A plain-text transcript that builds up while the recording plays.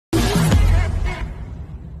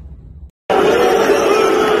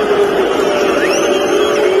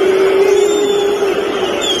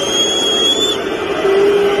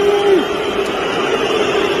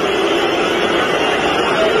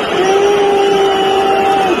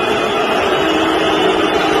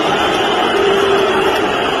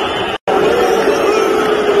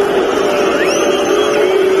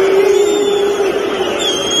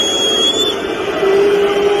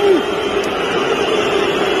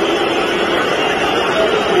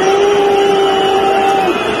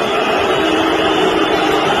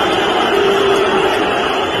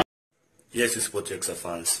Yes, you support Exa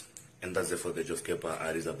fans, and that's the footage of Kepa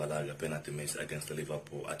Arrizabalaga penalty miss against the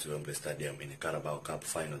Liverpool at Wembley Stadium in the Carabao Cup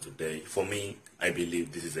final today. For me, I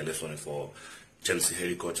believe this is a lesson for Chelsea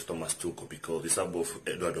head coach Thomas Tuchel, because it's above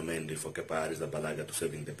Eduardo Mendy for Kepa Arrizabalaga to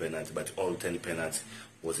saving the penalty, but all 10 penalties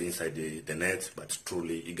was inside the net. But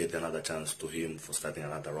truly, he get another chance to him for starting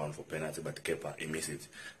another round for penalty, but Kepa, he missed it.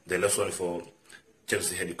 The lesson for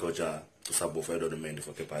Chelsea head coach to sub off Eduardo Mendy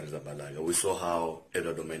for Kepa Arrizabalaga. We saw how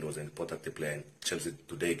Eduardo Mendy was an important player in Chelsea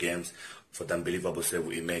today games. For the unbelievable save,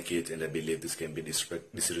 we make it, and I believe this can be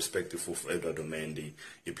disrespectful for Eduardo Mendy.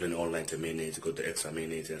 He played all 90 minutes, got the extra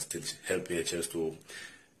minutes, and still helping Chelsea to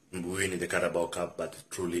win in the Carabao Cup, but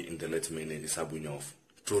truly in the late minute, it's subbing off.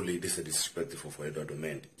 Truly, this is disrespectful for Eduardo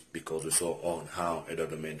Mendy, because we saw on how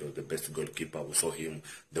Eduardo Mendy was the best goalkeeper. We saw him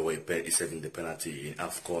the way he's saving the penalty in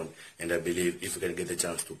AFCON, and I believe if we can get the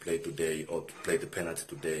chance to play today or to play the penalty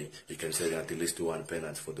today, he can save at least one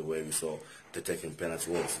penalty for the way we saw the taking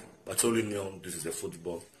penalty was. But all in all, this is the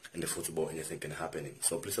football, and the football, anything can happen.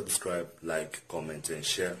 So please subscribe, like, comment, and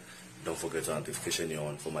share. Don't forget to notification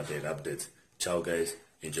on for my daily updates. Ciao guys,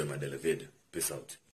 enjoy my daily video. Peace out.